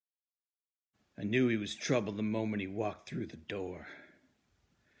I knew he was trouble the moment he walked through the door.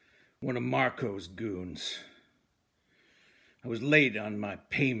 One of Marco's goons. I was late on my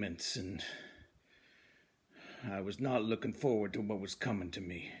payments, and I was not looking forward to what was coming to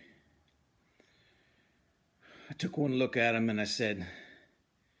me. I took one look at him and I said,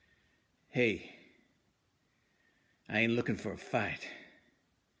 "Hey, I ain't looking for a fight."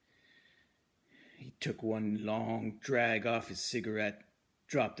 He took one long drag off his cigarette,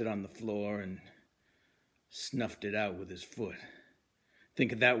 dropped it on the floor, and snuffed it out with his foot,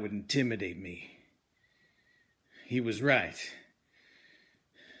 thinking that would intimidate me. He was right.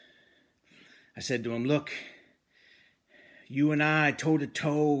 I said to him, "Look, you and I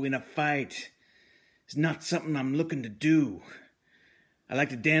toe-to-toe in a fight is not something I'm looking to do. I like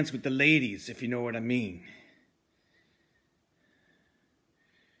to dance with the ladies, if you know what I mean."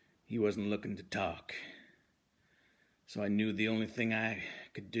 He wasn't looking to talk, so I knew the only thing I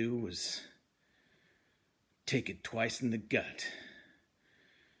could do was take it twice in the gut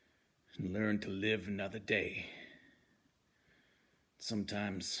and learn to live another day.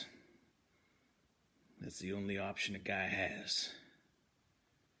 Sometimes that's the only option a guy has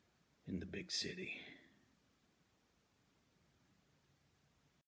in the big city.